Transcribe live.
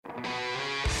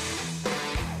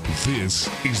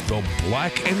This is the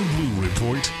Black and Blue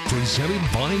Report presented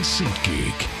by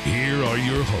SeatGeek. Here are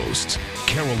your hosts,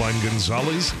 Caroline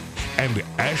Gonzalez and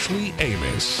Ashley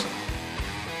Amos.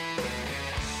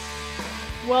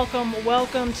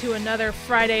 Welcome to another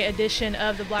Friday edition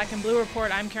of the Black and Blue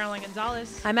Report. I'm Caroline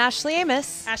Gonzalez. I'm Ashley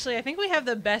Amos. Ashley, I think we have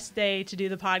the best day to do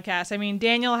the podcast. I mean,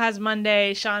 Daniel has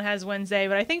Monday, Sean has Wednesday,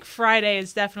 but I think Friday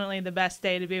is definitely the best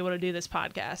day to be able to do this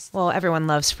podcast. Well, everyone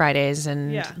loves Fridays,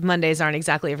 and Mondays aren't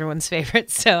exactly everyone's favorite,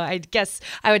 so I guess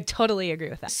I would totally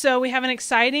agree with that. So we have an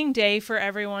exciting day for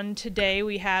everyone today.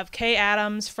 We have Kay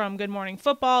Adams from Good Morning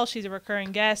Football. She's a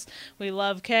recurring guest. We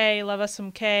love Kay, love us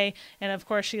some Kay, and of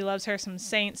course she loves her some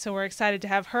Saints, so we're excited to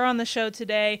have her on the show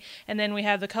today. And then we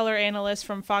have the color analyst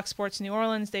from Fox Sports New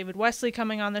Orleans, David Wesley,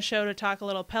 coming on the show to talk a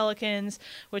little Pelicans,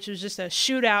 which was just a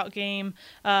shootout game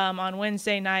on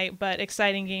Wednesday night, but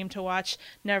exciting game to watch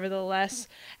nevertheless.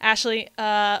 Ashley,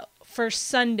 for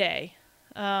Sunday,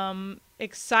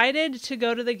 excited to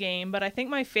go to the game, but I think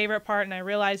my favorite part, and I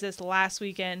realized this last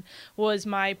weekend, was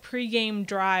my pregame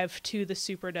drive to the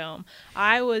Superdome.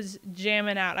 I was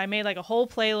jamming out. I made like a whole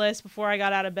playlist before I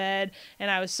got out of bed, and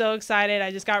I was so excited.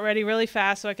 I just got ready really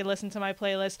fast so I could listen to my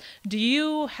playlist. Do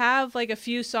you have like a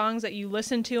few songs that you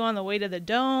listen to on the way to the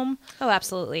Dome? Oh,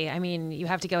 absolutely. I mean, you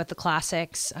have to go with the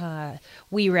classics.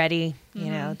 We Ready, you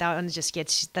know, that one just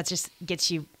gets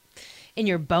you in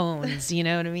your bones, you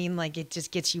know what I mean? Like, it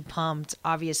just gets you pumped.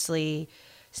 Obviously,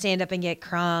 Stand Up and Get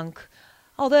Crunk.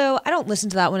 Although I don't listen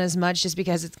to that one as much just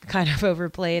because it's kind of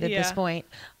overplayed at this point.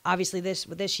 Obviously,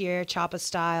 this year, Choppa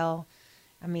Style.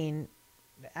 I mean,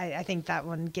 I think that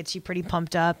one gets you pretty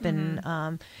pumped up.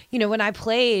 And, you know, when I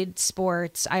played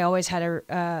sports, I always had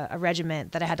a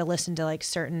regiment that I had to listen to, like,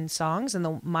 certain songs.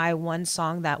 And my one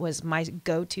song that was my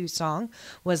go-to song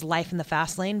was Life in the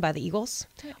Fast Lane by the Eagles.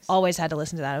 Nice. Always had to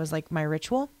listen to that. It was, like, my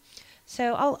ritual.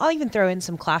 So I'll even throw in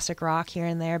some classic rock here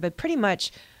and there. But pretty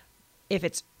much, if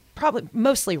it's probably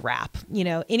mostly rap, you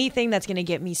know, anything that's going to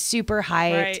get me super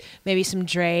hyped, right. Maybe some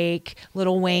Drake,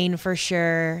 Lil Wayne for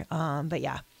sure. But,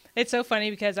 yeah. It's so funny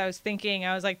because I was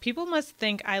like, people must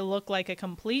think I look like a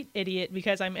complete idiot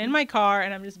because I'm in my car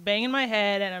and I'm just banging my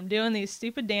head and I'm doing these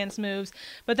stupid dance moves.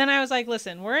 But then I was like,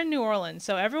 listen, we're in New Orleans,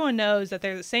 so everyone knows that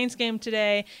there's a Saints game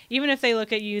today. Even if they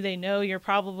look at you, they know you're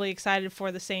probably excited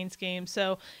for the Saints game.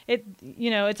 So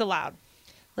it's allowed.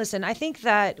 Listen, I think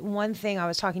that one thing I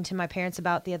was talking to my parents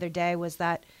about the other day was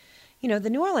that, you know, the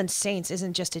New Orleans Saints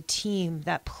isn't just a team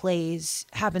that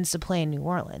happens to play in New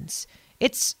Orleans.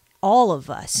 It's all of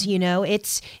us, you know,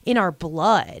 it's in our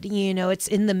blood, you know, it's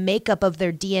in the makeup of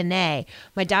their DNA.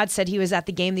 My dad said he was at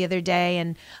the game the other day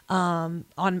and on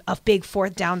a big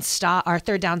third down stop,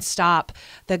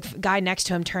 the guy next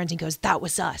to him turns and goes, that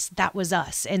was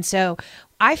us. And so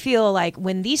I feel like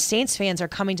when these Saints fans are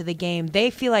coming to the game, they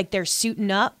feel like they're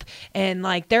suiting up and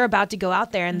like they're about to go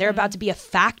out there and they're about to be a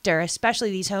factor,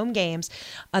 especially these home games,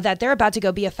 that they're about to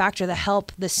go be a factor to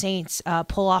help the Saints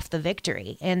pull off the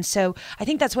victory. And so I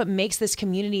think that's what makes this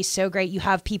community so great. You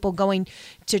have people going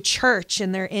to church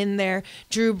and they're in their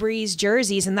Drew Brees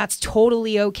jerseys, and that's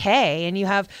totally okay. And you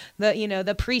have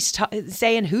the priest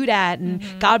saying "Who dat" and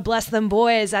God bless them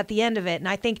boys at the end of it. And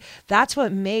I think that's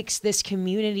what makes this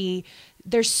community.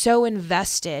 They're so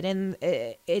invested, and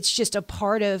it's just a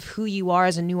part of who you are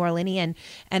as a New Orleanian,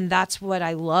 and that's what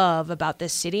I love about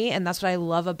this city, and that's what I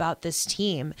love about this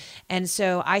team. And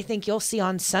so I think you'll see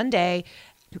on Sunday,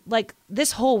 like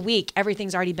this whole week,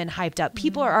 everything's already been hyped up.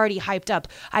 People are already hyped up.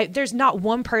 There's not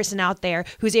one person out there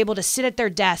who's able to sit at their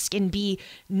desk and be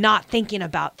not thinking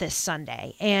about this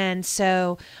Sunday. And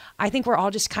so I think we're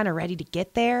all just kind of ready to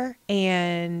get there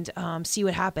and see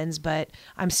what happens. But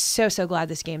I'm so glad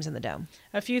this game's in the Dome.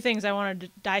 A few things I wanted to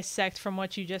dissect from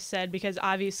what you just said, because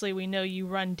obviously we know you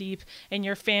run deep and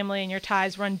your family and your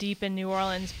ties run deep in New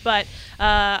Orleans. But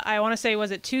I want to say,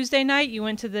 was it Tuesday night? You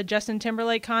went to the Justin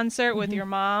Timberlake concert with your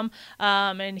mom,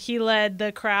 and he led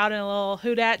the crowd in a little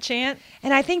 "Who dat" chant.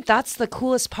 And I think that's the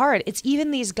coolest part. It's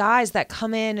even these guys that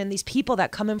come in and these people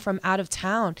that come in from out of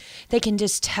town, they can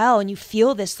just tell, and you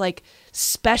feel this like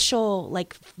special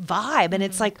like vibe, and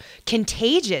it's like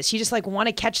contagious. You just like want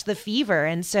to catch the fever.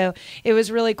 And so it was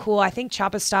really cool. I think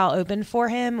Choppa Style opened for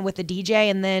him with the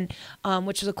DJ, and then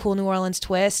which was a cool New Orleans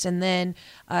twist. And then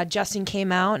Justin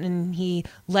came out and he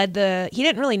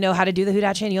didn't really know how to do the "Who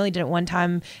dat" chant. He only did it one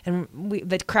time, and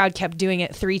the crowd kept doing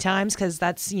it 3 times because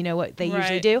that's, you know, what they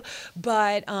usually do.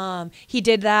 But he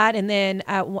did that, and then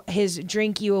his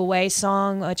 "Drink You Away"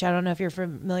 song, which I don't know if you're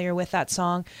familiar with that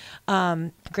song,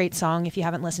 great song if you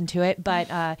haven't listened to it,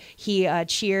 but he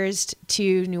cheers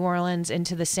to New Orleans and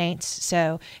to the Saints,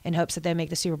 so in hopes that they make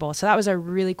the Super Bowl. So that was a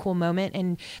really cool moment,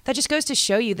 and that just goes to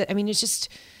show you that, I mean, it's just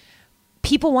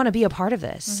people want to be a part of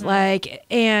this. Like,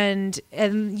 and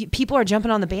people are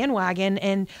jumping on the bandwagon,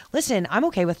 and listen, I'm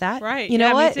okay with that. Right. You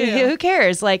know what? Me too. Who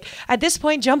cares? Like, at this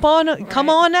point, jump on, come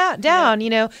on out, down, you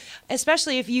know,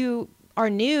 especially if you are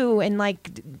new and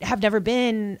like have never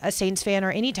been a Saints fan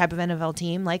or any type of NFL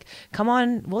team. Like, come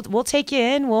on, we'll take you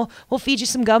in. We'll feed you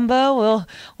some gumbo.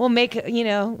 We'll make, you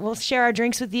know, we'll share our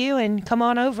drinks with you and come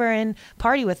on over and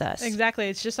party with us. Exactly.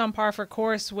 It's just on par for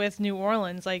course with New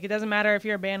Orleans. Like, it doesn't matter if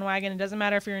you're a bandwagon. It doesn't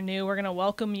matter if you're new. We're going to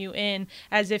welcome you in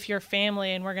as if you're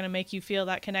family, and we're going to make you feel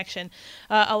that connection.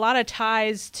 A lot of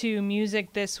ties to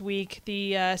music this week.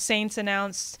 The Saints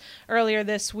announced earlier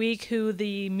this week who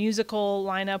the musical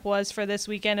lineup was for this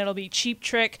weekend. It'll be Cheap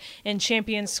Trick in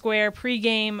Champion Square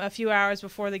pregame a few hours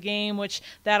before the game, which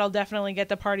that'll definitely get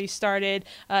the party started.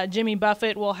 Jimmy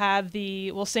Buffett will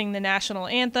sing the national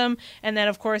anthem, and then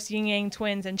of course Ying Yang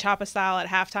Twins and Choppa Style at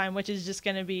halftime, which is just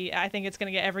going to be, I think it's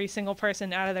going to get every single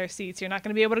person out of their seats. You're not going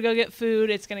to be able to go get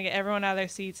food. It's going to get everyone out of their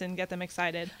seats and get them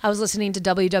excited. I was listening to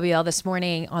WWL this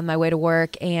morning on my way to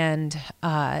work, and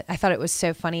I thought it was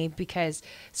so funny because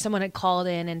someone had called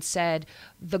in and said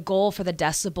the goal for the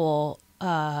decibel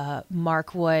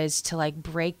mark was to like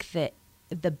break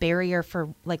the barrier for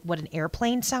like what an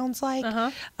airplane sounds like.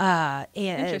 And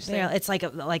Interesting. you know, it's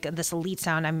like this elite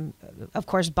sound. I'm of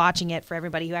course botching it for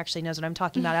everybody who actually knows what I'm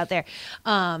talking about out there.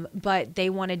 But they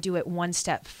want to do it one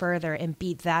step further and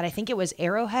beat that. I think it was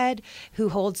Arrowhead who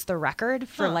holds the record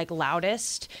for like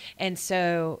loudest. And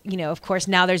so, you know, of course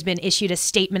now there's been issued a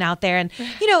statement out there, and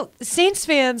you know, Saints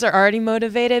fans are already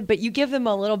motivated, but you give them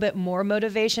a little bit more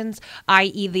motivations,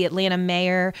 i.e. the Atlanta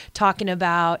mayor talking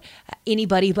about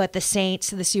anybody but the Saints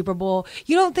to the Super Bowl.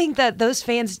 You don't think that those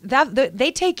fans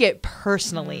they take it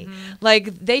personally.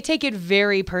 Like, they take it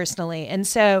very personally. And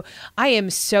so I am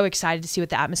so excited to see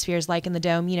what the atmosphere is like in the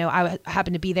Dome. You know, I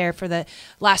happened to be there for the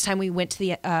last time we went to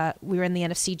the we were in the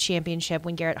NFC Championship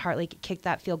when Garrett Hartley kicked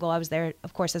that field goal. I was there,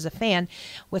 of course, as a fan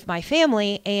with my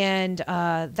family, and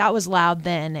that was loud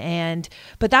then.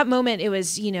 But that moment, it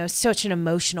was, you know, such an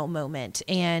emotional moment.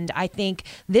 And I think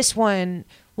this one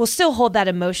will still hold that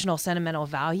emotional, sentimental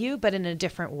value, but in a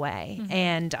different way.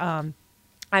 And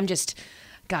I'm just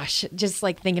just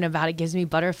like thinking about it gives me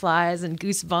butterflies and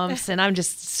goosebumps, and I'm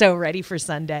just so ready for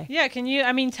Sunday. Yeah,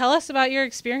 tell us about your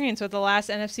experience with the last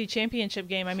NFC Championship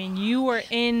game. I mean, you were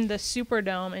in the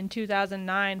Superdome in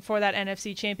 2009 for that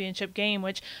NFC Championship game,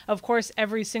 which, of course,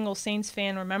 every single Saints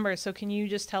fan remembers. So can you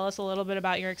just tell us a little bit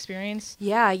about your experience?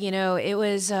 Yeah, you know, it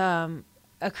was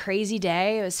a crazy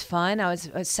day. It was fun. I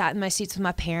sat in my seats with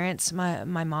my parents, my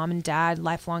mom and dad,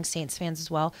 lifelong Saints fans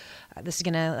as well. This is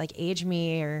gonna like age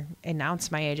me or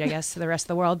announce my age, I guess, to the rest of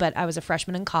the world. But I was a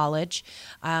freshman in college.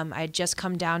 I had just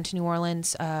come down to New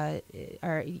Orleans,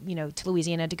 or you know, to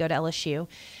Louisiana to go to LSU,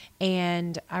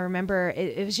 and I remember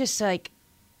it was just like,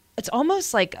 it's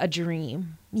almost like a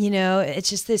dream, you know. It's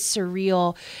just this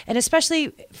surreal, and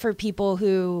especially for people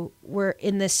who were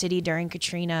in the city during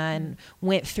Katrina and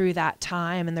went through that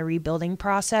time and the rebuilding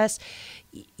process,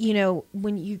 you know,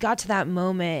 when you got to that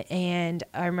moment, and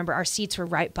I remember our seats were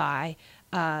right by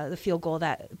the field goal,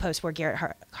 that post where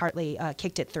Garrett Hartley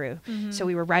kicked it through. So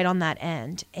we were right on that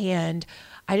end. And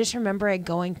I just remember it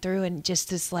going through and just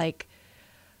this like,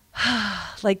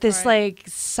 like this like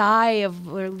sigh of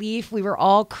relief. We were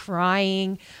all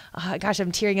crying. Gosh,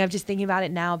 I'm tearing up just thinking about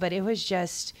it now, but it was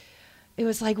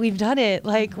like, we've done it.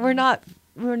 Like, we're not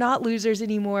losers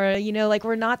anymore. You know, like,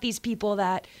 we're not these people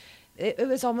that it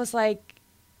was almost like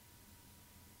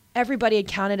everybody had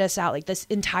counted us out, like this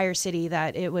entire city,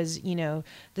 that it was, you know,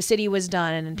 the city was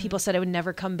done, and people said it would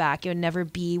never come back. It would never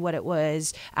be what it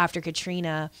was after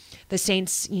Katrina. The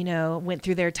Saints, you know, went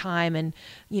through their time, and,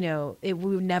 you know,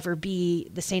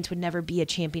 the Saints would never be a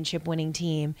championship winning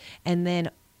team. And then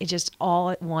it just all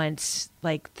at once,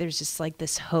 like, there's just like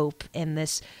this hope and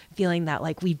this feeling that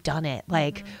like we've done it.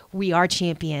 Like, we are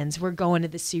champions. We're going to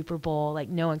the Super Bowl. Like,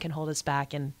 no one can hold us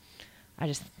back. And I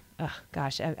just, oh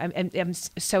gosh, I'm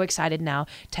so excited now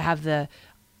to have the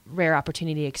rare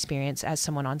opportunity to experience as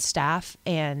someone on staff,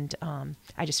 and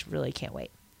I just really can't wait.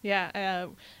 Yeah,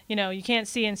 you know, you can't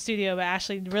see in studio, but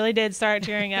Ashley really did start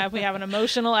tearing up. We have an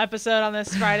emotional episode on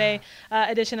this Friday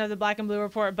edition of the Black and Blue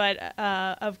Report, but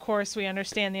of course we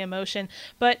understand the emotion.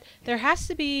 But there has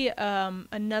to be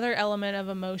another element of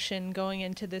emotion going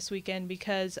into this weekend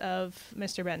because of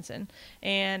Mr. Benson.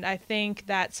 And I think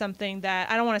that's something that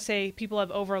I don't want to say people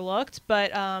have overlooked, but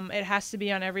it has to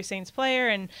be on every Saints player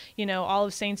and, you know, all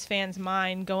of Saints fans'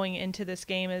 mind going into this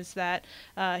game, is that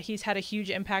he's had a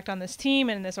huge impact on this team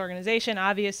and this organization,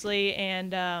 obviously,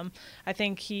 and I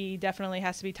think he definitely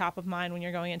has to be top of mind when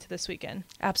you're going into this weekend.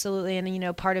 Absolutely.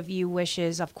 And, part of you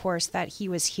wishes, of course, that he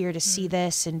was here to see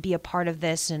this and be a part of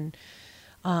this. And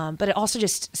but it also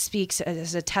just speaks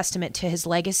as a testament to his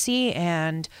legacy,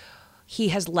 and he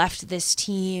has left this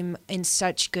team in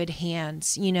such good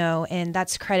hands, and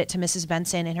that's credit to Mrs.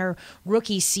 Benson and her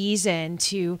rookie season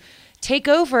to take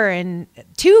over in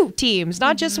 2 teams,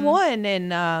 not just one.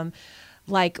 And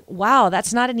wow,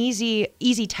 that's not an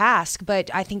easy task, but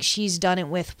I think she's done it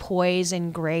with poise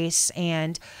and grace.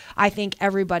 And I think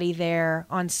everybody there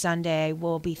on Sunday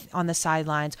will be on the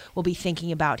sidelines, will be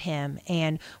thinking about him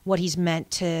and what he's meant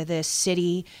to this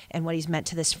city and what he's meant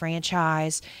to this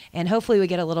franchise. And hopefully we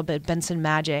get a little bit Benson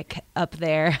magic up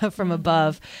there from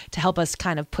above to help us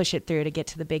kind of push it through to get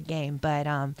to the big game. But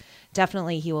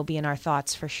definitely he will be in our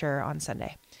thoughts for sure on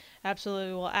Sunday.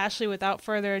 Absolutely. Well, Ashley, without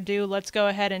further ado, let's go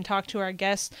ahead and talk to our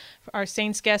guest, our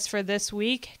Saints guest for this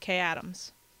week, Kay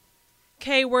Adams.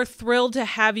 Kay, we're thrilled to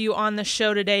have you on the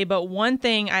show today, but one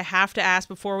thing I have to ask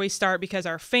before we start, because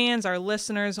our fans, our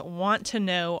listeners want to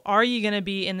know, are you going to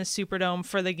be in the Superdome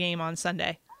for the game on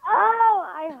Sunday? Oh,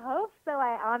 I hope so.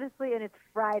 And it's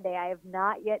Friday. I have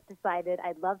not yet decided.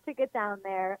 I'd love to get down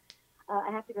there. I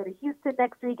have to go to Houston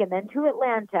next week and then to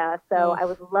Atlanta. So I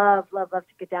would love to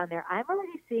get down there. I'm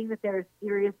already seeing that there's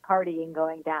serious partying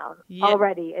going down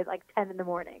already at like 10 in the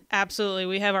morning. Absolutely.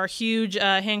 We have our huge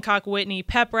Hancock Whitney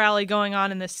pep rally going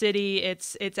on in the city.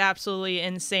 It's absolutely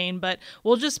insane. But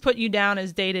we'll just put you down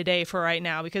as day-to-day for right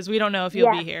now because we don't know if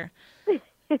you'll be here.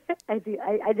 I do.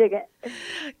 I dig it.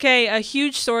 Okay, a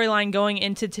huge storyline going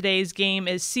into today's game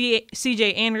is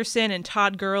C.J. Anderson and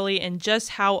Todd Gurley and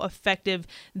just how effective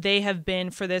they have been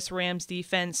for this Rams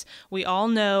defense. We all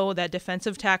know that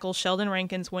defensive tackle Sheldon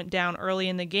Rankins went down early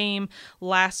in the game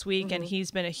last week, and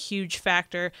he's been a huge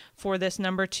factor for this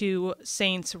number 2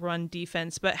 Saints run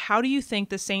defense. But how do you think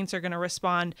the Saints are going to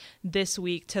respond this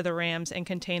week to the Rams and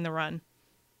contain the run?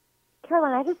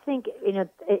 Caroline, I just think,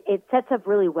 it sets up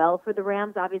really well for the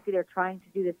Rams. Obviously, they're trying to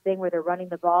do this thing where they're running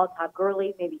the ball. Todd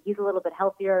Gurley, maybe he's a little bit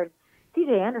healthier. And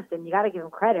C.J. Anderson, you got to give him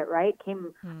credit, right?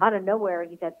 Came out of nowhere,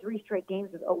 and he's had 3 straight games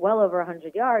with well over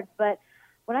 100 yards. But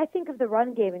when I think of the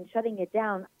run game and shutting it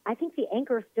down, I think the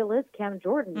anchor still is Cam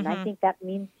Jordan. And I think that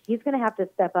means he's going to have to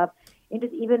step up in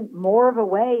just even more of a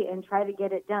way and try to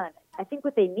get it done. I think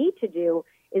what they need to do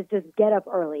is just get up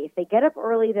early. If they get up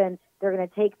early, then they're going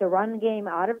to take the run game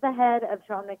out of the head of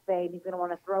Sean McVay, and he's going to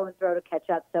want to throw to catch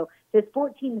up. So this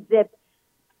 14-zip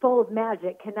full of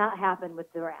magic cannot happen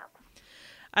with the Rams.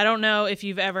 I don't know if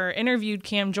you've ever interviewed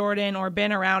Cam Jordan or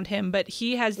been around him, but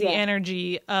he has the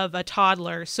energy of a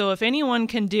toddler. So if anyone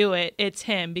can do it, it's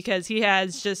him, because he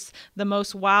has just the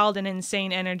most wild and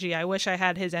insane energy. I wish I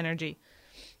had his energy.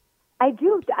 I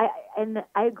do, and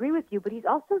I agree with you, but he's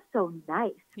also so nice,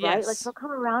 right? Yes. Like, he'll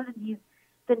come around and he's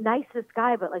the nicest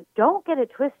guy, but, don't get it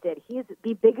twisted. He is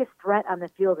the biggest threat on the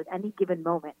field at any given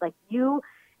moment. You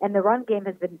and the run game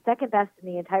has been second best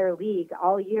in the entire league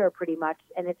all year pretty much,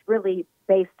 and it's really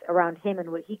based around him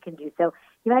and what he can do. So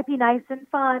he might be nice and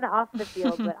fun off the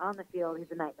field, but on the field, he's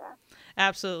a nightmare.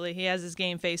 Absolutely. He has his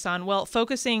game face on. Well,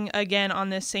 focusing again on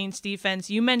this Saints defense,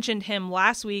 you mentioned him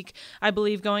last week, I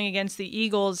believe, going against the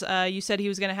Eagles. You said he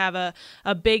was going to have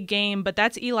a big game, but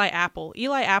that's Eli Apple.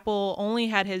 Eli Apple only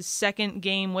had his second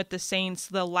game with the Saints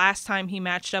the last time he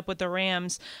matched up with the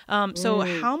Rams. So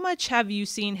how much have you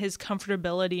seen his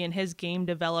comfortability and his game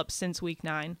develop since week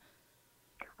 9?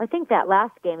 I think that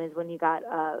last game is when you got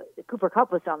Cooper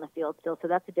Kupp was on the field still, so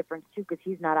that's a difference too because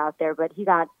he's not out there. But he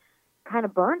got kind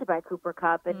of burned by Cooper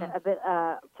Kupp and a bit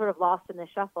sort of lost in the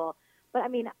shuffle. But, I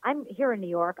mean, I'm here in New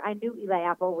York. I knew Eli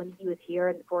Apple when he was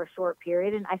here for a short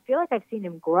period, and I feel like I've seen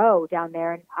him grow down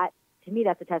there. And to me,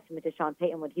 that's a testament to Sean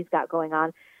Payton, what he's got going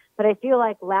on. But I feel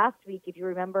like last week, if you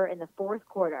remember, in the fourth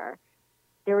quarter,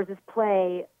 there was this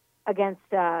play against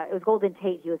it was Golden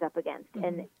Tate he was up against.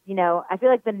 And, I feel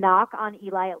like the knock on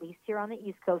Eli, at least here on the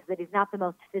East Coast, is that he's not the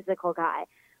most physical guy.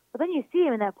 But then you see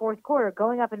him in that fourth quarter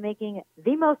going up and making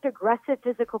the most aggressive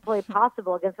physical play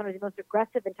possible against one of the most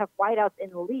aggressive and tough wideouts in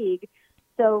the league.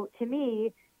 So to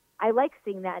me, I like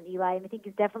seeing that in Eli, and I think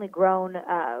he's definitely grown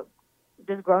as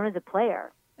a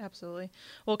player. Absolutely.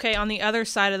 Well, okay, on the other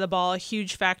side of the ball, a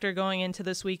huge factor going into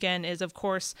this weekend is, of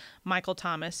course, Michael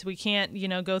Thomas. We can't,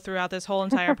 go throughout this whole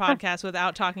entire podcast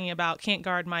without talking about can't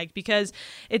guard Mike, because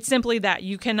it's simply that.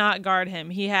 You cannot guard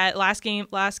him. He had last game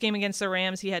against the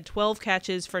Rams, he had 12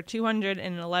 catches for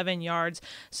 211 yards.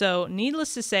 So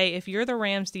needless to say, if you're the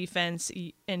Rams defense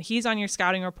and he's on your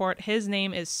scouting report, his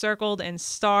name is circled and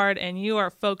starred and you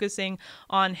are focusing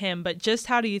on him. But just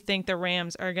how do you think the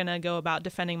Rams are going to go about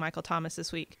defending Michael Thomas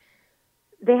this week?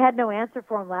 they had no answer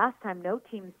for him last time. No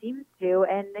team seems to.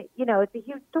 And, it's a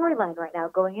huge storyline right now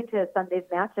going into Sunday's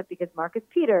matchup because Marcus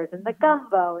Peters and the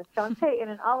Gumbo and Sean Payton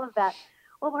and all of that.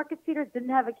 Well, Marcus Peters didn't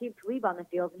have Aqib Talib on the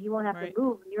field, and he won't have to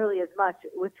move nearly as much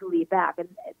with Talib back. And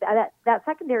that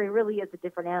secondary really is a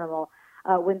different animal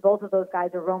when both of those guys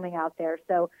are roaming out there.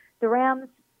 So the Rams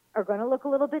are going to look a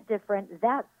little bit different.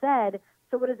 That said,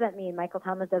 so what does that mean? Michael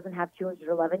Thomas doesn't have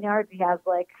 211 yards. He has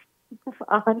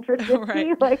 150.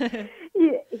 Right.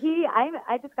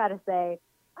 I just got to say,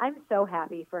 I'm so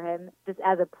happy for him just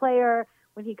as a player.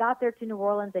 When he got there to New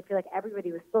Orleans, I feel like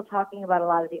everybody was still talking about a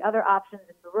lot of the other options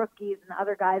and the rookies and the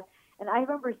other guys. And I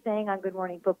remember saying on Good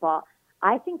Morning Football,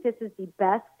 I think this is the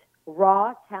best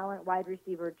raw talent wide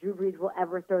receiver Drew Brees will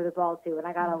ever throw the ball to. And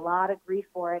I got a lot of grief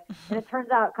for it. And it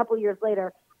turns out a couple of years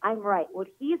later, I'm right. Well,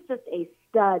 he's just a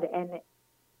stud, and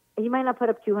he might not put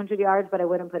up 200 yards, but I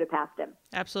wouldn't put it past him.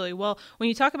 Absolutely. Well, when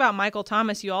you talk about Michael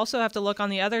Thomas, you also have to look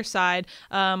on the other side.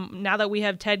 Now that we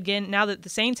have Ted Ginn, now that the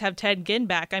Saints have Ted Ginn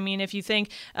back, I mean, if you think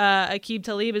Aqib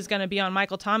Talib is going to be on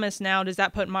Michael Thomas now, does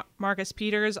that put Marcus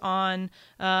Peters on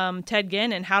Ted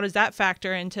Ginn, and how does that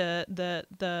factor into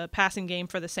the passing game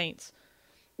for the Saints?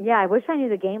 Yeah, I wish I knew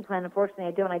the game plan. Unfortunately,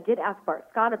 I don't. I did ask Bart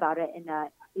Scott about it, and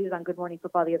he was on Good Morning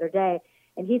Football the other day.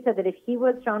 And he said that if he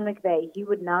was Sean McVay, he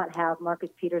would not have Marcus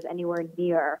Peters anywhere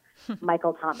near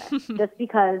Michael Thomas, just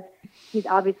because he's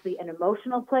obviously an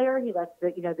emotional player. He lets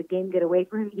the game get away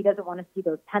from him. He doesn't want to see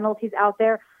those penalties out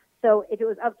there. So if it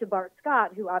was up to Bart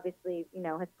Scott, who obviously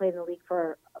has played in the league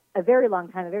for a very long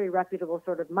time, a very reputable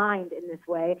sort of mind in this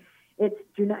way, it's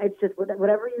just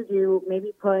whatever you do,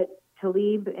 maybe put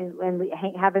Talib and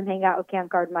have him hang out with camp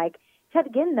guard Mike. Ted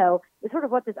Ginn, though, is sort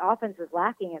of what this offense was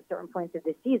lacking at certain points of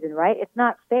this season, right? It's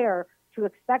not fair to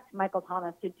expect Michael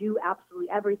Thomas to do absolutely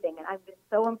everything. And I've been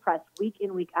so impressed week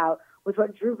in, week out with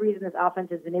what Drew Brees and this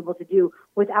offense has been able to do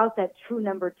without that true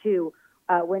number two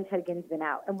when Ted Ginn's been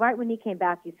out. And right when he came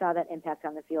back, you saw that impact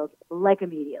on the field,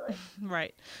 immediately.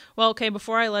 Right. Well, okay,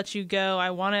 before I let you go,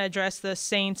 I want to address the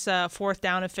Saints' fourth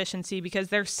down efficiency, because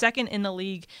they're second in the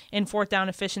league in fourth down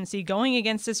efficiency, going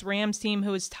against this Rams team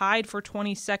who is tied for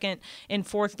 22nd in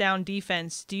fourth down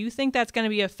defense. Do you think that's going to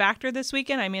be a factor this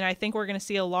weekend? I mean, I think we're going to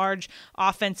see a large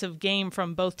offensive game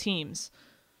from both teams.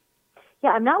 Yeah,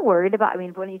 I'm not worried about,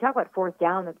 when you talk about fourth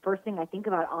down, the first thing I think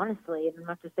about, honestly, and I'm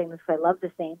not just saying this because I love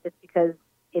the Saints, it's because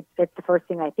it's the first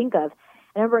thing I think of.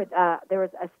 I remember there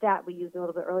was a stat we used a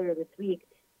little bit earlier this week.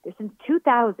 Since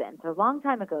 2000, so a long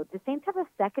time ago, the Saints have the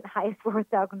second highest fourth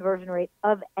down conversion rate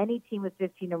of any team with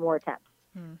 15 or more attempts.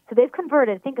 So they've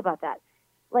converted, think about that,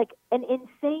 like an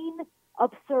insane,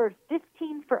 absurd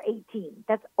 15 for 18.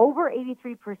 That's over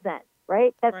 83%,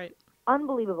 right? That's right.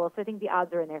 Unbelievable. So I think the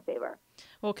odds are in their favor.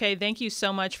 Okay, thank you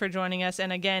so much for joining us.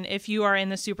 And again, if you are in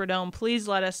the Superdome, please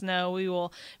let us know. We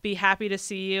will be happy to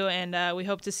see you, and we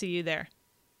hope to see you there.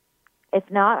 If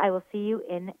not, I will see you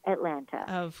in Atlanta.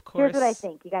 Of course. Here's what I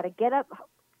think. You got to get up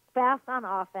fast on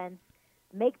offense,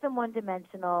 make them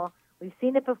one-dimensional. We've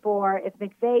seen it before. If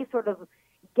McVay sort of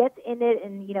gets in it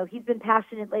and, he's been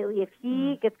passionate lately, if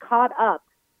he gets caught up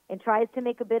and tries to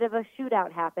make a bit of a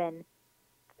shootout happen,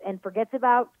 and forgets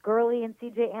about Gurley and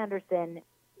C.J. Anderson,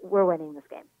 we're winning this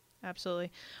game.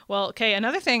 Absolutely. Well, okay,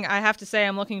 another thing I have to say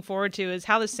I'm looking forward to is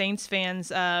how the Saints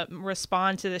fans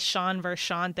respond to this Sean versus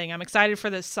Sean thing. I'm excited for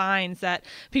the signs that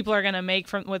people are going to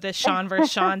make with this Sean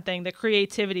versus Sean thing, the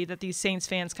creativity that these Saints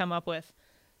fans come up with.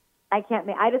 I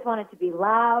just want it to be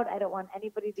loud. I don't want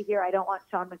anybody to hear. I don't want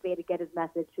Sean McVay to get his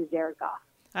message to Jared Goff.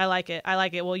 I like it.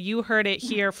 Well, you heard it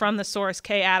here from the source,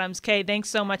 Kay Adams. Kay, thanks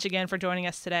so much again for joining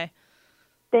us today.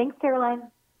 Thanks, Caroline.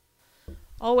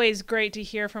 Always great to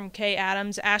hear from Kay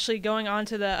Adams. Ashley, going on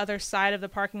to the other side of the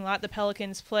parking lot, the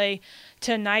Pelicans play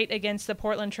tonight against the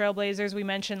Portland Trailblazers. We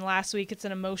mentioned last week it's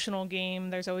an emotional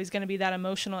game. There's always going to be that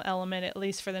emotional element, at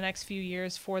least for the next few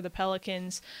years, for the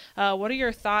Pelicans. What are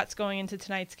your thoughts going into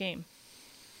tonight's game?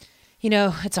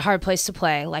 It's a hard place to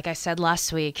play. Like I said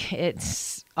last week,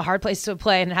 it's a hard place to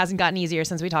play, and it hasn't gotten easier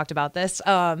since we talked about this.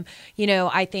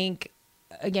 I think,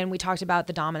 again, we talked about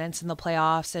the dominance in the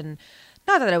playoffs, and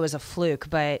not that it was a fluke,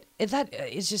 but that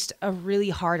is just a really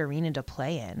hard arena to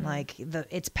play in. Like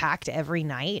it's packed every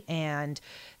night, and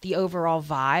the overall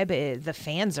vibe, the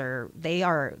fans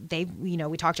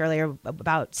we talked earlier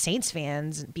about Saints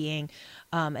fans being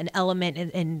an element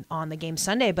in on the game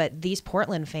Sunday, but these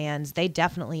Portland fans, they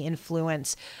definitely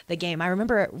influence the game. I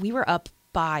remember we were up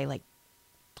by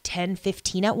 10,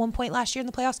 15 at one point last year in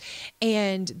the playoffs,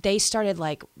 and they started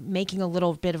like making a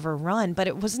little bit of a run, but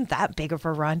it wasn't that big of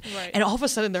a run. Right. And all of a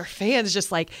sudden their fans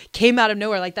just like came out of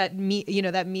nowhere, like that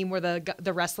that meme where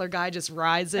the wrestler guy just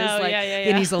rises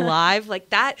and he's alive. Like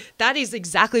that is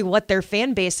exactly what their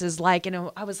fan base is like. And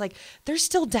I was like, they're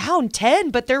still down 10,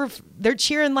 but they're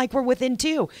cheering like we're within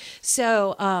 2.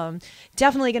 So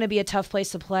definitely going to be a tough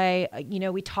place to play.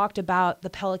 We talked about the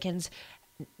Pelicans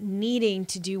needing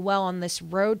to do well on this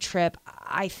road trip.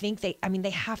 I think they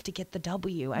have to get the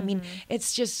W. I mean,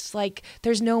 it's just like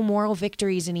there's no moral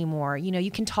victories anymore.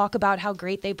 You can talk about how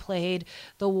great they played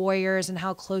the Warriors and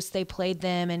how close they played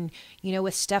them, and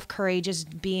with Steph Curry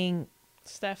just being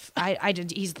Steph.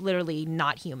 He's literally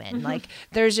not human. Like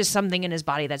there's just something in his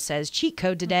body that says cheat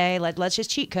code today. Let's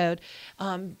just cheat code.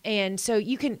 And so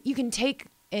you can take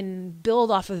and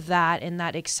build off of that and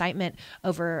that excitement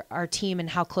over our team and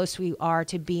how close we are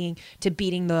to beating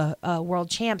the world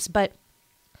champs. But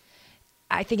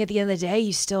I think at the end of the day,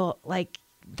 you still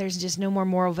there's just no more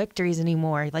moral victories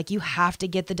anymore. Like, you have to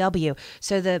get the W.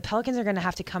 So the Pelicans are going to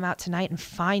have to come out tonight and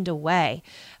find a way.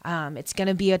 It's going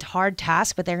to be a hard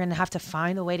task, but they're going to have to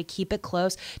find a way to keep it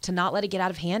close, to not let it get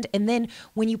out of hand. And then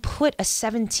when you put a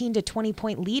 17 to 20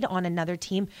 point lead on another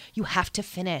team, you have to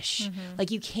finish. Like,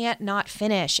 you can't not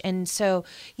finish. And so,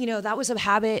 you know, that was a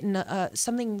habit and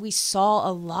something we saw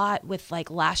a lot with like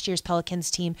last year's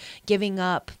Pelicans team giving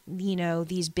up, you know,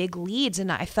 these big leads.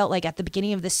 And I felt like at the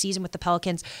beginning of the season with the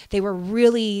Pelicans, they were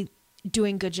really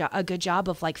doing a good job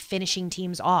of like finishing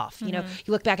teams off. You know,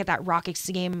 you look back at that Rockets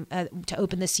game to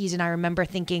open the season. I remember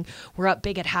thinking we're up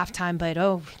big at halftime, but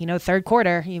third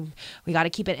quarter, we got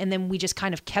to keep it. And then we just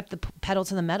kind of kept the pedal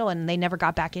to the metal, and they never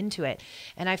got back into it.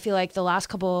 And I feel like the last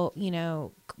couple,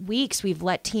 weeks, we've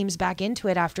let teams back into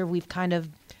it after we've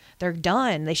they're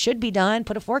done. They should be done.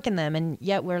 Put a fork in them. And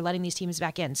yet we're letting these teams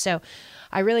back in. So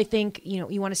I really think,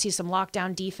 you want to see some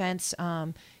lockdown defense.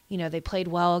 They played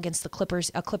well against a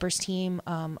Clippers team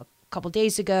a couple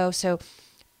days ago. So,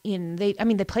 they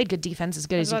played good defense, as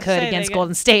good as you could against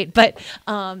Golden State. But,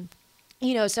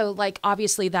 so like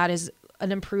obviously that is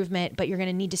an improvement, but you're going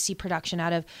to need to see production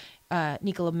out of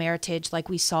Nikola Mirotic like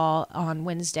we saw on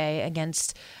Wednesday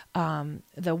against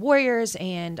the Warriors.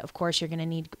 And of course, you're going to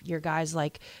need your guys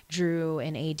like Drew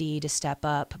and AD to step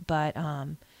up. But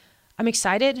I'm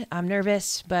excited. I'm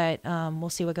nervous, but we'll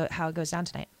see how it goes down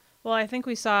tonight. Well, I think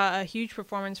we saw a huge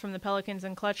performance from the Pelicans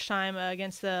in clutch time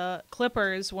against the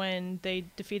Clippers when they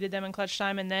defeated them in clutch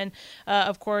time. And then,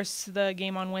 of course, the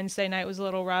game on Wednesday night was a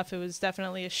little rough. It was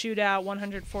definitely a shootout,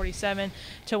 147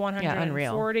 to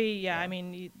 140. Yeah, I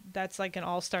mean, that's like an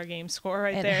all-star game score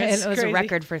right there. And it was crazy. A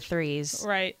record for threes.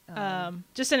 Right.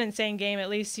 Just an insane game. At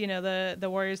least, the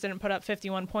Warriors didn't put up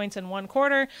 51 points in one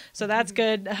quarter, so that's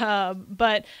good.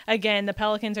 But, again, the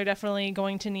Pelicans are definitely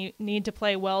going to need to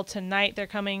play well tonight.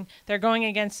 They're going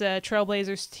against a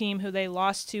Trailblazers team who they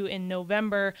lost to in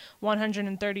November,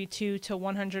 132 to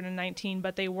 119,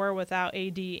 but they were without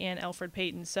AD and Elfrid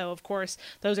Payton. So, of course,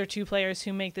 those are two players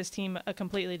who make this team a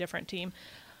completely different team.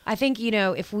 I think,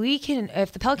 if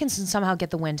the Pelicans can somehow get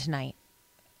the win tonight,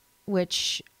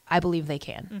 which I believe they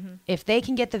can, if they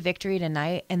can get the victory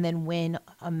tonight and then win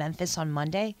Memphis on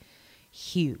Monday,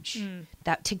 huge.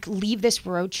 That to leave this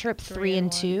road trip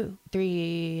 3-2,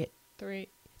 3-2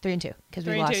 because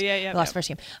we lost first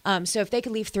game. So if they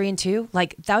could leave 3-2,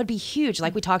 like that would be huge.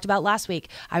 Like we talked about last week,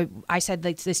 I said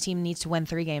that this team needs to win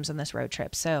 3 games on this road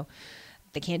trip. So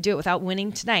they can't do it without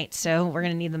winning tonight. So we're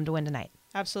going to need them to win tonight.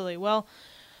 Absolutely. Well,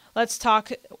 let's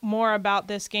talk more about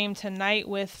this game tonight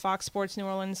with Fox Sports New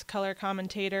Orleans color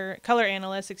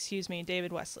analyst,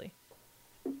 David Wesley.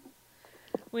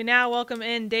 We now welcome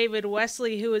in David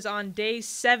Wesley, who is on day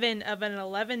 7 of an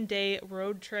 11-day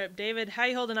road trip. David, how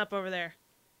you holding up over there?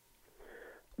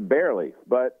 Barely,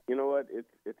 but you know what?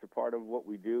 It's a part of what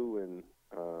we do, and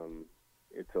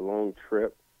it's a long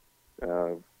trip.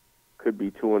 Could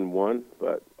be 2-1,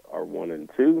 but are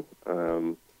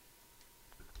 1-2.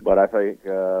 But I think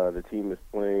the team is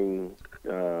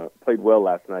played well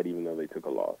last night, even though they took a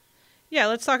loss. Yeah,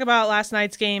 let's talk about last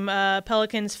night's game.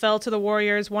 Pelicans fell to the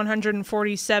Warriors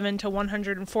 147 to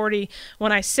 140.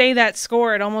 When I say that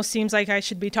score, it almost seems like I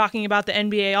should be talking about the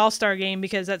NBA All-Star game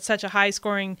because that's such a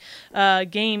high-scoring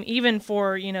game, even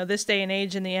for this day and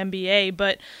age in the NBA.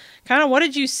 But kind of what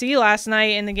did you see last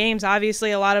night in the games?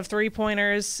 Obviously, a lot of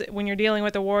three-pointers when you're dealing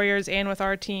with the Warriors and with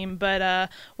our team. But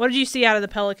what did you see out of the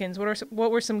Pelicans?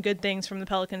 What were some good things from the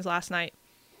Pelicans last night?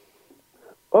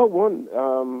 Oh, one,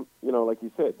 like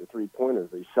you said, the three-pointers,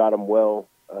 they shot them well.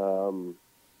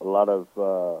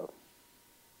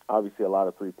 Obviously a lot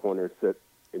of three-pointers set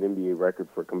an NBA record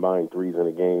for combined threes in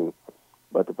a game.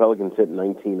 but the Pelicans hit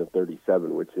 19 of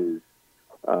 37, which is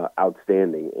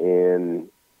outstanding. And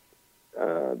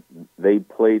they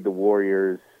played the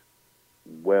Warriors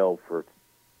well for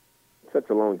such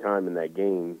a long time in that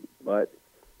game, but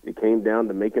it came down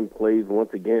to making plays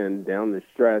once again down the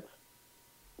stretch.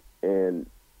 And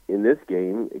in this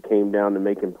game, it came down to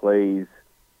making plays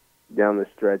down the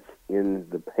stretch in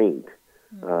the paint,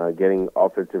 getting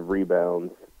offensive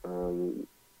rebounds.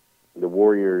 The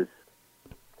Warriors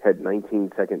had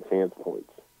 19 second chance points.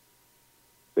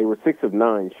 They were 6 of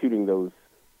 9 shooting those,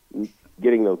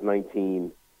 getting those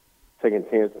 19 second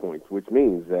chance points, which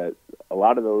means that a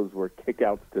lot of those were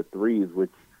kickouts to threes,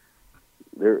 which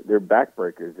they're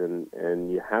backbreakers,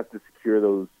 and you have to secure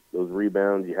those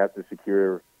rebounds. You have to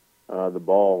secure the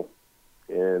ball,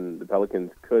 and the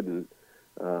Pelicans couldn't.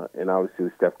 And obviously,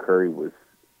 Steph Curry was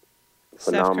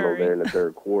phenomenal there in the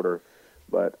third quarter.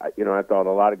 But I thought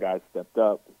a lot of guys stepped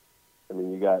up. I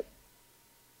mean, you got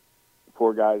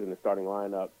 4 guys in the starting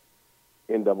lineup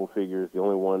in double figures. The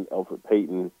only one, Elfrid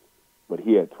Payton, but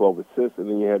he had 12 assists. And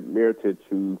then you had Mirotic,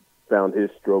 who found his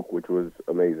stroke, which was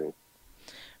amazing.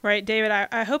 Right, David,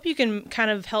 I hope you can kind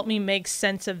of help me make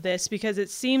sense of this, because it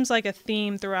seems like a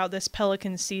theme throughout this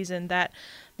Pelicans season that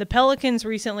the Pelicans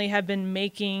recently have been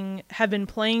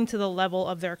playing to the level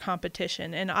of their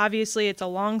competition. And obviously it's a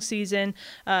long season,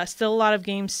 still a lot of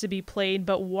games to be played,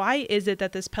 but why is it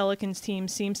that this Pelicans team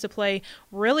seems to play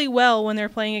really well when they're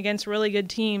playing against really good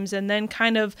teams, and then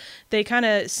they kind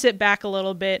of sit back a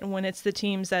little bit when it's the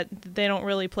teams that they don't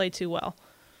really play too well?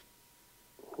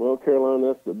 Well, Caroline,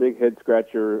 that's the big head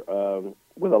scratcher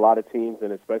with a lot of teams,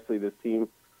 and especially this team.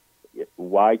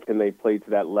 Why can they play to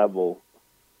that level?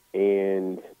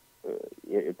 And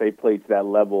if they played to that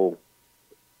level,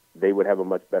 they would have a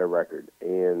much better record.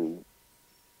 And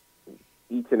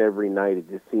each and every night, it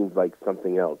just seems like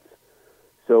something else.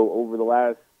 So over the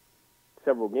last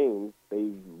several games,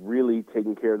 they've really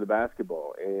taken care of the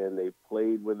basketball, and they've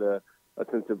played with a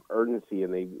sense of urgency.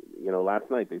 And last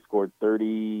night they scored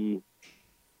 39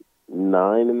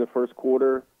 in the first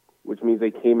quarter, which means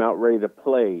they came out ready to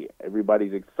play.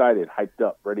 Everybody's excited, hyped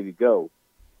up, ready to go.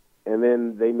 And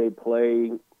then they may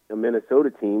play a Minnesota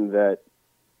team that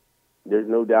there's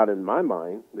no doubt in my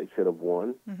mind they should have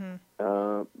won.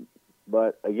 Mm-hmm.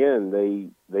 But again,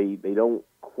 they don't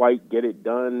quite get it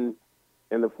done.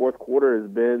 And the fourth quarter has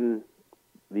been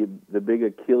the big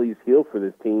Achilles heel for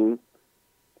this team,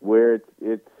 where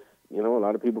it's a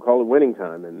lot of people call it winning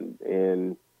time.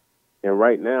 And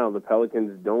right now, the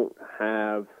Pelicans don't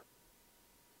have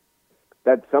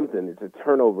that's something. It's a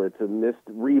turnover. It's a missed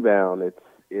rebound. It's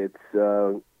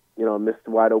a missed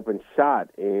wide open shot.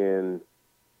 And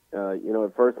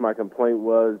at first my complaint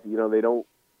was they don't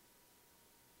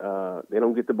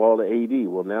get the ball to AD.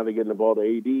 Well, now they're getting the ball to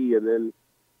AD, and then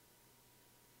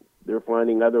they're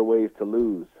finding other ways to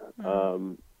lose.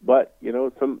 Mm-hmm. But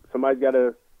somebody's got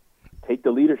to take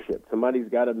the leadership. Somebody's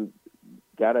got to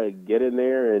get in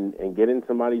there and get in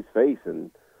somebody's face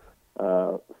and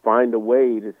find a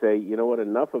way to say,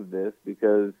 enough of this,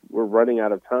 because we're running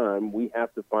out of time. We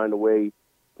have to find a way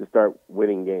to start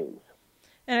winning games.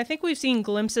 And I think we've seen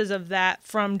glimpses of that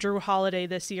from Jrue Holiday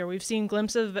this year. We've seen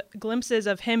glimpses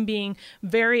of him being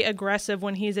very aggressive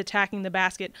when he's attacking the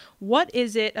basket. What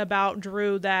is it about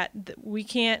Jrue that we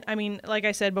can't, like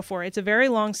I said before, it's a very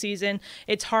long season.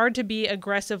 It's hard to be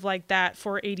aggressive like that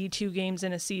for 82 games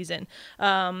in a season.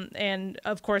 And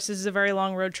of course, this is a very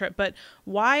long road trip, but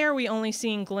why are we only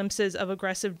seeing glimpses of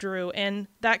aggressive Jrue? And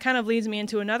that kind of leads me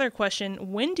into another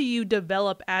question. When do you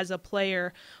develop as a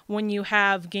player when you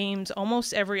have games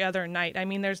almost every other night?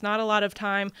 There's not a lot of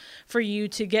time for you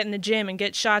to get in the gym and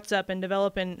get shots up and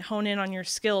develop and hone in on your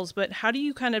skills, but how do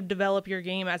you kind of develop your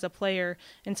game as a player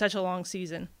in such a long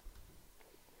season?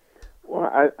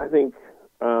 Well, I think,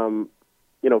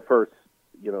 first,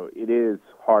 it is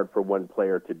hard for one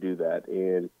player to do that.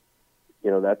 And,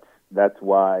 that's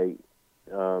why,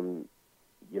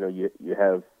 you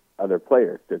have other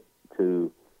players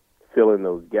to fill in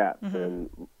those gaps. Mm-hmm.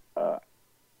 And,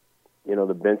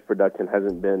 the bench production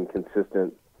hasn't been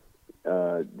consistent.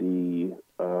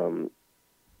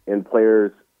 And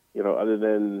players, other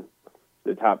than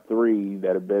the top 3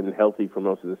 that have been healthy for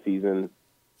most of the season,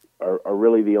 are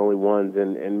really the only ones.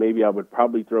 And maybe I would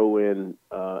probably throw in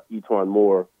E'Twaun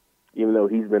Moore, even though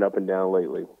he's been up and down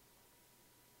lately.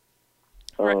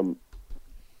 Right.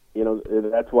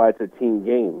 That's why it's a team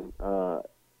game.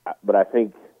 But I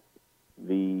think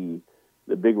the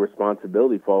big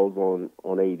responsibility falls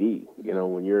on AD.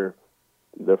 When you're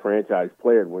the franchise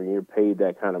player, when you're paid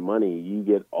that kind of money, you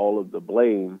get all of the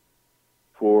blame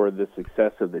for the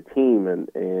success of the team.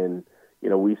 And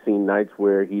we've seen nights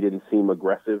where he didn't seem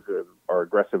aggressive, are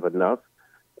aggressive enough,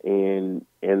 and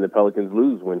the Pelicans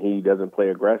lose when he doesn't play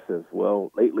aggressive.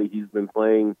 Well, lately he's been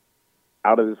playing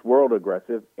out of this world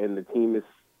aggressive, and the team is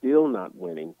still not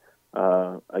winning.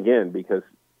 Again, because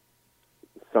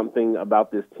something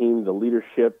about this team, the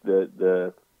leadership,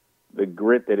 the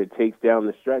grit that it takes down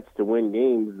the stretch to win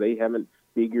games, they haven't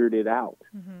figured it out.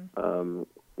 And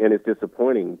it's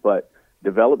disappointing. But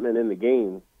development in the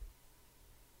game,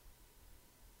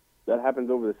 that happens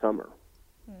over the summer.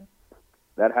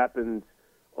 That happens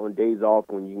on days off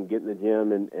when you can get in the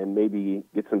gym and maybe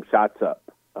get some shots up.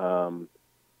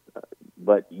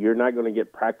 But you're not going to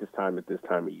get practice time at this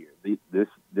time of year. This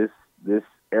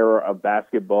era of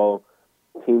basketball,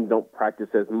 teams don't practice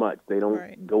as much. They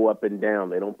don't go up and down.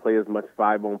 They don't play as much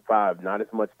 5-on-5, not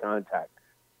as much contact.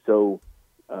 So,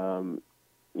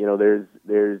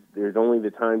 there's only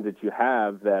the times that you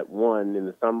have that, one, in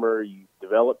the summer you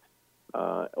developed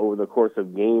over the course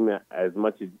of game as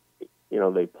much as,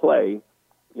 they play.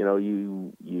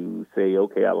 You say,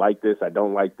 okay, I like this, I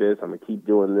don't like this, I'm going to keep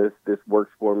doing this, this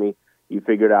works for me. You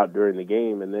figure it out during the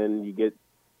game, and then you get,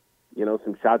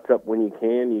 some shots up when you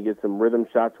can, you get some rhythm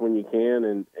shots when you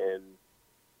can,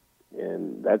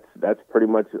 and that's pretty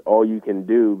much all you can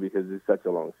do because it's such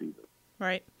a long season.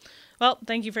 Right. Well,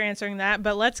 thank you for answering that.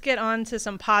 But let's get on to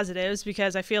some positives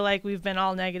because I feel like we've been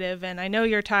all negative, and I know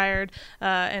you're tired,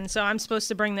 and so I'm supposed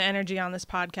to bring the energy on this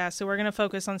podcast. So we're going to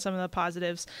focus on some of the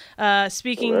positives.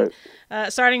 Starting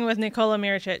with Nikola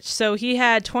Mirotic. So he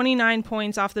had 29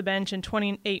 points off the bench in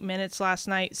 28 minutes last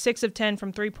night, 6 of 10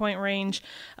 from three-point range.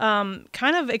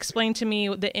 Kind of explain to me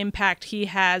the impact he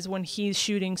has when he's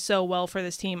shooting so well for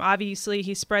this team. Obviously,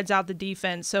 he spreads out the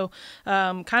defense. So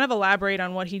kind of elaborate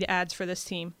on what he adds for this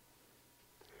team.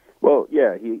 Well,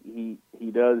 yeah, he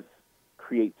does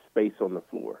create space on the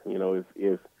floor.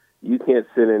 If you can't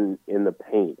sit in the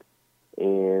paint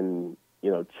and,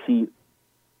 cheat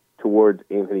towards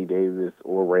Anthony Davis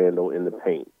or Randall in the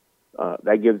paint,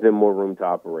 that gives them more room to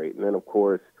operate. And then, of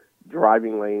course,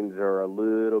 driving lanes are a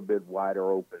little bit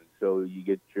wider open. So you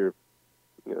get your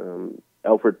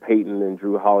Elfrid Payton and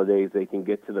Drew Holidays, they can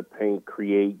get to the paint,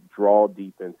 create, draw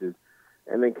defenses,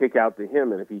 and then kick out to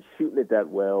him. And if he's shooting it that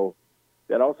well,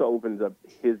 that also opens up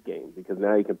his game because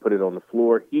now he can put it on the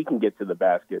floor. He can get to the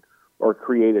basket or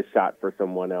create a shot for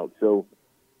someone else. So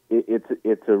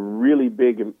it's a really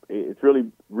big, it's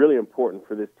really, really important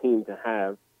for this team to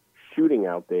have shooting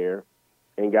out there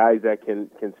and guys that can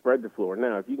spread the floor.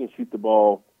 Now, if you can shoot the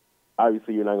ball,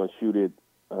 obviously you're not going to shoot it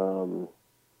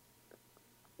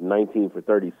 19 for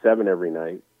 37 every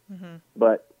night. Mm-hmm.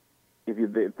 But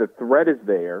if the threat is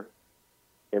there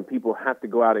and people have to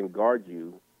go out and guard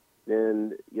you,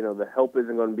 then, the help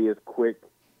isn't going to be as quick.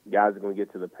 Guys are going to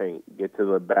get to the paint, get to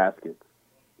the basket.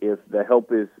 If the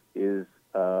help is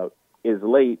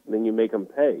late, then you make them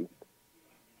pay.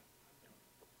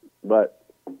 But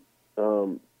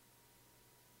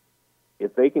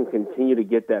if they can continue to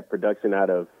get that production out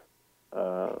of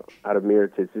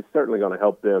Mirotic, it's certainly going to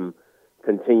help them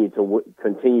continue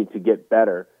to get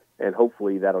better, and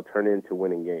hopefully that'll turn into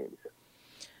winning games.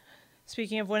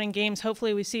 Speaking of winning games,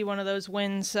 hopefully we see one of those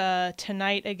wins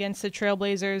tonight against the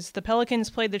Trailblazers. The Pelicans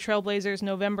played the Trailblazers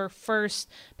November 1st.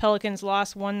 Pelicans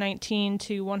lost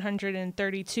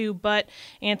 119-132, but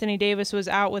Anthony Davis was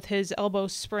out with his elbow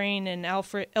sprain, and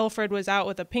Elfrid was out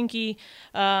with a pinky.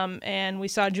 And we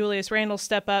saw Julius Randle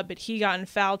step up, but he got in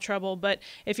foul trouble. But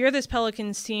if you're this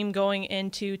Pelicans team going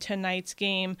into tonight's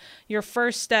game, your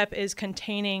first step is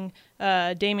containing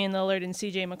Damian Lillard and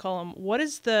CJ McCollum. What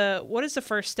is the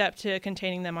first step to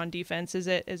containing them on defense? Is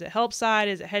it help side?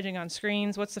 Is it hedging on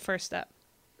screens? What's the first step?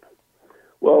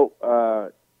 Well,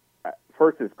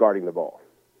 first is guarding the ball.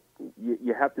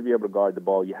 You have to be able to guard the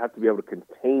ball. You have to be able to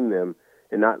contain them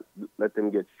and not let them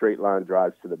get straight line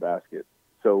drives to the basket.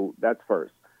 So that's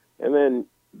first. And then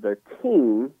the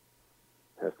team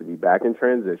has to be back in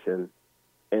transition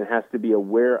and has to be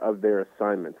aware of their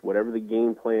assignments, whatever the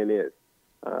game plan is.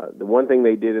 The one thing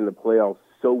they did in the playoffs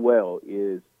so well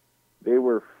is there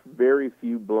were very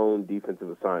few blown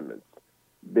defensive assignments.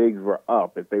 Bigs were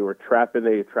up. If they were trapping,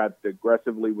 they trapped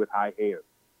aggressively with high hands.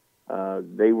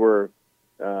 They were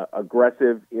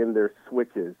aggressive in their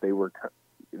switches. They were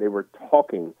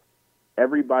talking.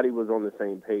 Everybody was on the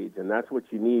same page, and that's what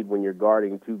you need when you're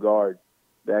guarding two guards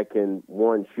that can,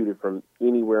 one, shoot it from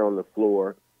anywhere on the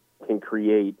floor, can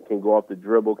create, can go off the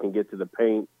dribble, can get to the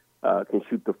paint, can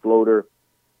shoot the floater.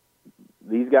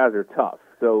 These guys are tough.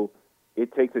 So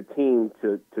it takes a team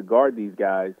to guard these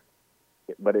guys,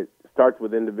 but it starts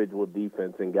with individual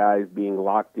defense and guys being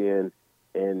locked in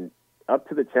and up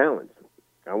to the challenge.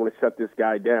 I want to shut this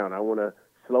guy down. I want to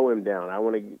slow him down. I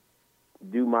want to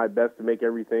do my best to make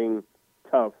everything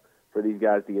tough for these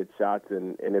guys to get shots,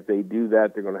 and if they do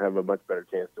that, they're going to have a much better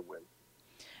chance to win.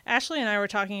 Ashley and I were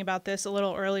talking about this a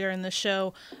little earlier in the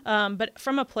show, but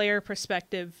from a player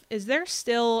perspective, is there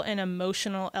still an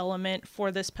emotional element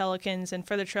for this Pelicans and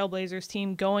for the Trailblazers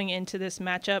team going into this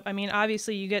matchup? I mean,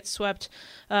 obviously you get swept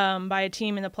by a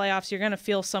team in the playoffs, you're going to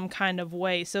feel some kind of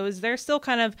way. So is there still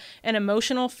kind of an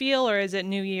emotional feel, or is it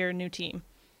new year, new team?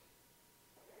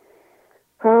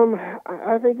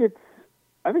 I think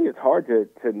it's hard to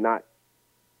not,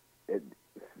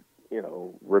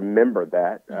 remember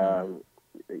that. Mm-hmm.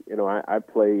 I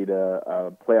played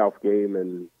a playoff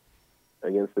game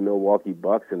against the Milwaukee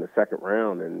Bucks in the second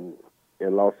round and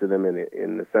lost to them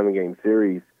in the 7-game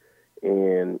series.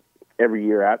 And every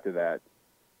year after that,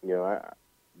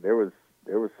 there was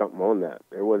something on that.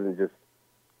 There wasn't just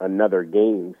another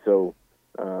game. So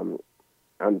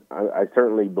I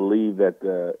certainly believe that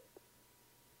the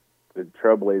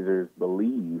Trailblazers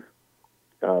believe,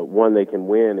 one, they can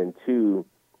win, and two,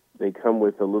 they come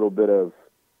with a little bit of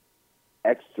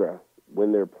extra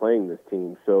when they're playing this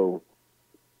team. So,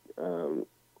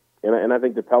 and I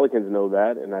think the Pelicans know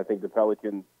that, and I think the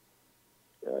Pelicans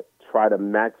try to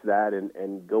match that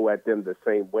and go at them the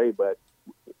same way. But,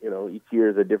 each year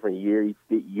is a different year. Each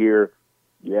year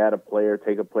you add a player,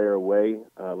 take a player away.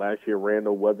 Last year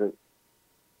Randall wasn't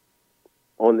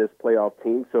on this playoff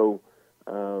team, so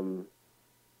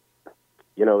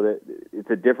it's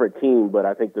a different team, but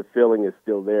I think the feeling is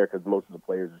still there because most of the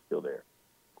players are still there.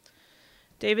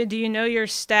 David, do you know your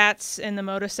stats in the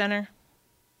Moda Center?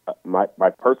 My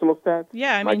personal stats?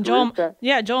 Yeah, I mean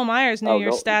Joel Myers knew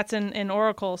your stats in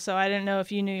Oracle, so I didn't know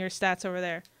if you knew your stats over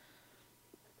there.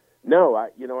 No, I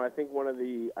think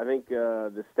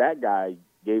the stat guy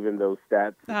gave him those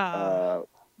stats while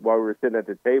we were sitting at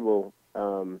the table.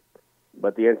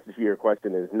 But the answer to your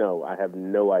question is no. I have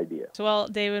no idea. So, well,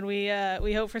 David, we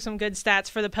hope for some good stats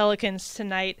for the Pelicans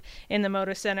tonight in the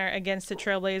Moda Center against the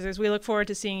Trailblazers. We look forward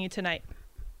to seeing you tonight.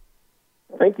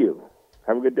 Thank you.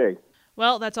 Have a good day.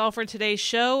 Well, that's all for today's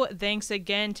show. Thanks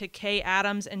again to Kay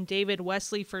Adams and David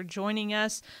Wesley for joining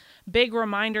us. Big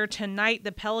reminder, tonight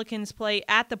the Pelicans play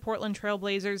at the Portland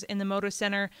Trailblazers in the Moda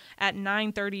Center at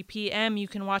 9:30 p.m. You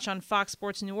can watch on Fox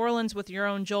Sports New Orleans with your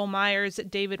own Joel Myers,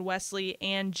 David Wesley,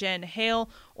 and Jen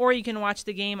Hale, or you can watch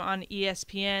the game on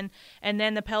ESPN. And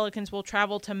then the Pelicans will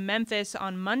travel to Memphis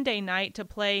on Monday night to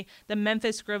play the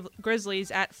Memphis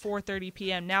Grizzlies at 4:30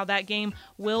 p.m. Now, that game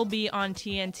will be on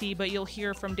TNT, but you'll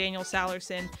hear from Daniel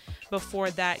Sallerson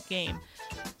before that game.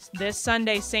 This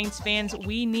Sunday, Saints fans,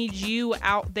 we need you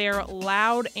out there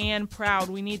loud and proud.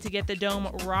 We need to get the Dome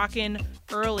rocking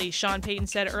early. Sean Payton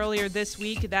said earlier this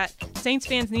week that Saints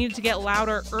fans needed to get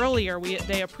louder earlier.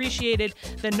 They appreciated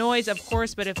the noise, of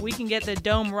course, but if we can get the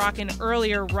Dome rocking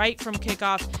earlier, right from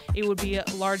kickoff, it would be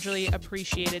largely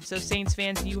appreciated. So Saints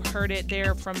fans, you heard it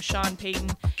there from Sean Payton.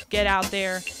 Get out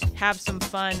there, have some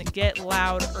fun, get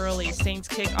loud early. Saints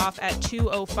kick off at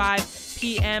 2:05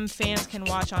 p.m. Fans can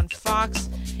watch on Fox.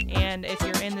 And if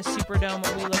you're in the Superdome,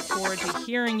 we look forward to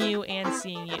hearing you and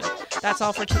seeing you. That's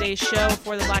all for today's show.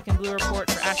 For the Black and Blue Report,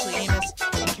 for Ashley Amos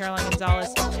and Caroline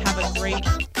Gonzalez, have a great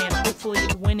and hopefully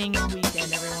winning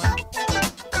weekend, everyone.